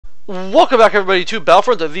Welcome back, everybody, to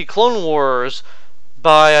Battlefront the Clone Wars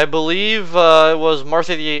by, I believe, it was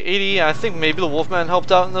Marth8880, and I think maybe the Wolfman helped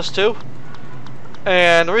out in this too.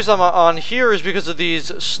 And the reason I'm on here is because of these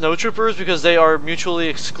Snowtroopers, because they are mutually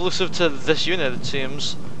exclusive to this unit, it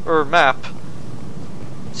seems. Or map.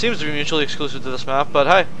 It seems to be mutually exclusive to this map, but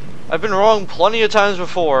hey, I've been wrong plenty of times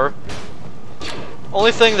before.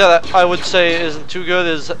 Only thing that I would say isn't too good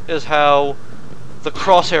is how the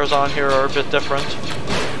crosshairs on here are a bit different.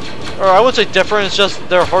 Or I wouldn't say different, it's just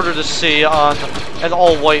they're harder to see on an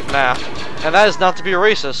all-white map. And that is not to be a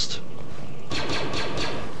racist.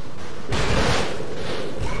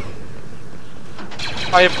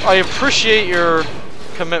 I appreciate your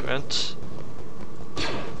commitment.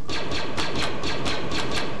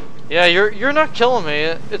 Yeah, you're not killing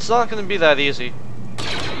me. It's not going to be that easy.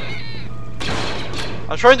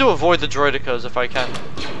 I'm trying to avoid the droidicas if I can.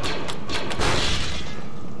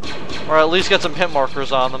 Or at least get some hit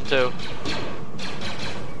markers on them too.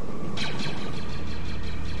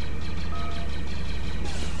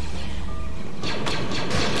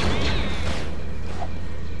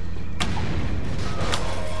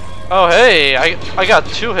 Oh hey, I got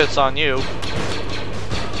 2 hits on you.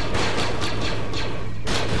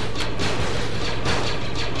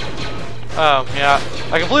 Oh yeah,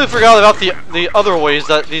 I completely forgot about the other ways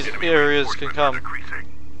that these areas can come.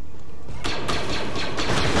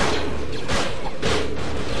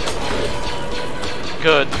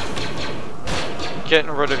 Good. Getting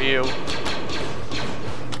rid of you.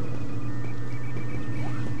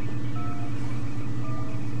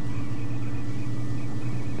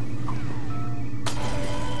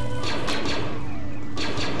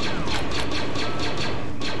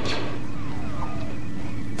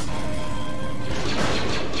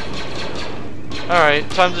 Alright,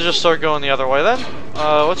 time to just start going the other way then.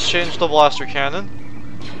 Let's change the blaster cannon.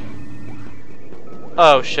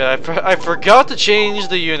 Oh shit, I forgot to change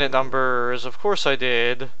the unit numbers. Of course I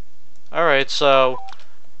did. Alright, so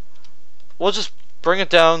we'll just bring it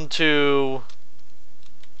down to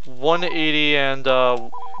 180 and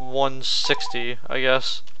 160, I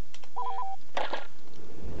guess.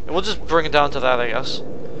 And we'll just bring it down to that, I guess.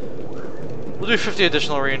 We'll do 50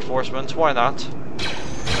 additional reinforcements, why not?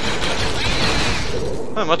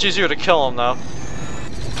 Much easier to kill them though.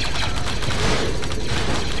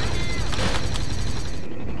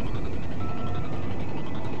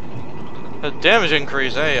 A damage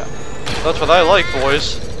increase, hey, that's what I like,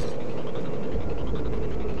 boys.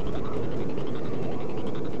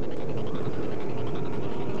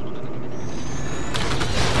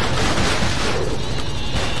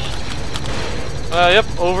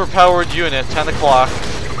 Yep, overpowered unit, 10 o'clock.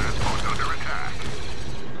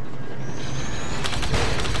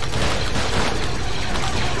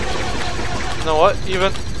 You know what?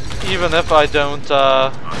 Even if I don't,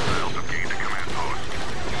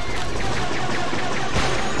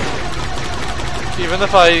 even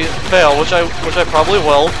if I fail, which I probably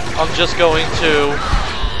will, I'm just going to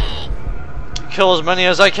kill as many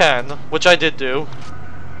as I can, which I did do.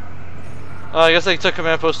 I guess they took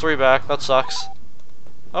Command Post 3 back. That sucks.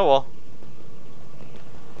 Oh well.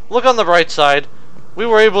 Look on the bright side. We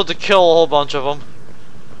were able to kill a whole bunch of them.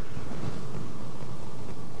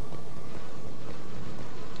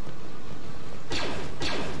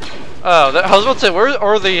 Oh, I was about to say, where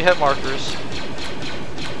are the hit markers?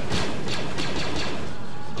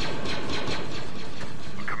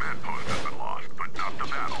 Command post has been lost, but not the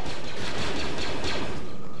battle.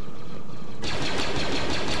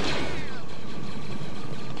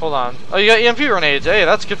 Hold on. Oh, you got EMP grenades. Hey,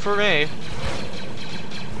 that's good for me.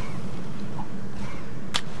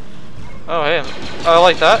 Oh, hey. I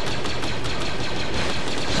like that.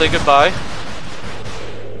 Say goodbye.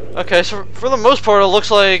 Okay, so for the most part, it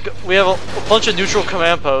looks like we have a bunch of neutral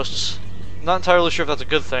command posts. Not entirely sure if that's a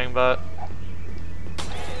good thing, but...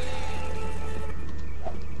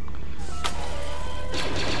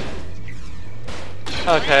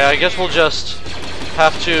 Okay, I guess we'll just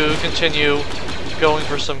have to continue going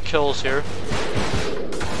for some kills here.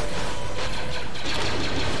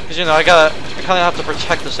 Because, you know, I kind of have to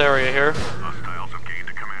protect this area here. Hostiles have gained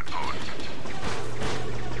a command post.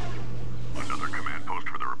 Another command post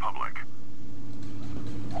for the Republic.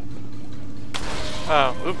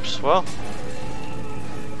 Oh, oops, well.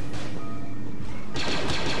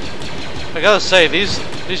 I gotta say, these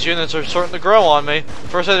units are starting to grow on me.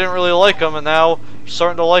 First I didn't really like them, and now I'm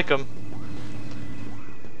starting to like them.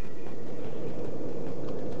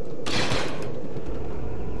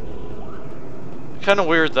 Kinda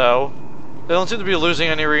weird though. They don't seem to be losing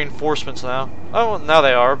any reinforcements now. Oh, now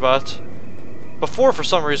they are, but before for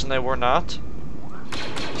some reason they were not.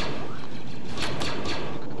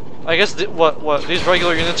 I guess what these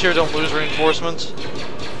regular units here don't lose reinforcements.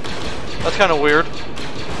 That's kind of weird.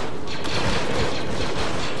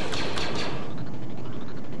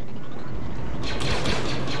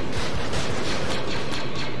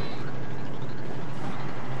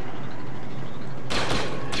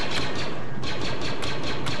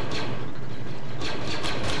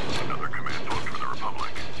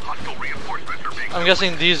 I'm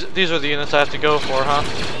guessing these are the units I have to go for, huh?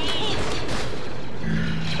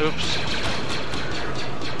 Oops.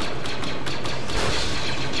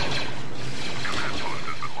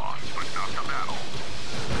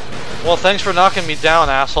 Well, thanks for knocking me down,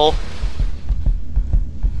 asshole.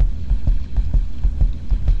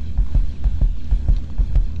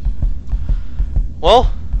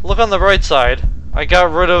 Well, look on the bright side. I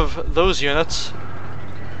got rid of those units.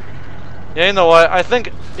 Yeah, you know what,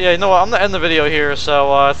 yeah, you know what, I'm gonna end the video here,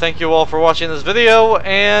 so thank you all for watching this video,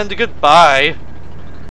 and goodbye.